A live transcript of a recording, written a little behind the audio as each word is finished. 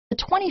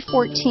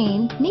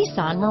2014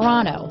 Nissan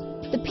Murano.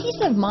 The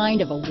peace of mind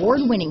of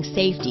award-winning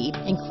safety,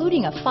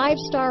 including a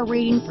 5-star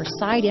rating for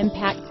side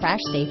impact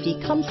crash safety,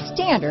 comes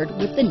standard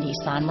with the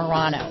Nissan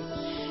Murano.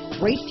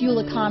 Great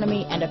fuel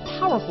economy and a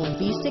powerful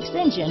V6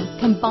 engine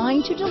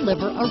combine to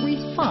deliver a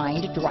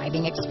refined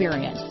driving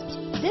experience.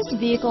 This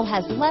vehicle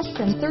has less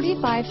than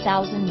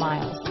 35,000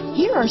 miles.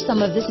 Here are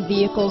some of this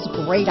vehicle's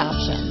great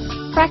options: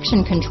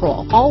 traction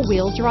control,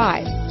 all-wheel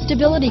drive,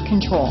 stability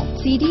control,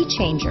 CD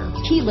changer,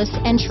 keyless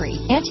entry,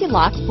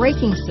 anti-lock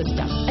braking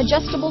system,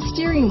 adjustable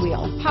steering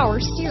wheel,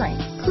 power steering,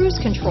 cruise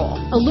control,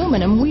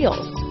 aluminum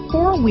wheels,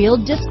 4-wheel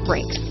disc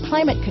brakes,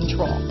 climate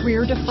control,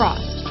 rear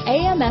defrost,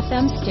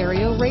 AM/FM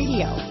stereo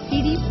radio,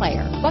 CD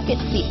player, bucket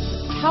seats,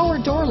 power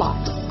door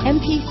locks,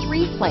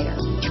 MP3 player,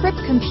 trip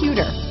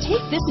computer.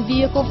 Take this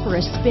vehicle for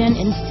a spin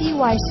and see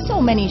why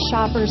so many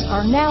shoppers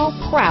are now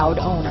proud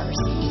owners.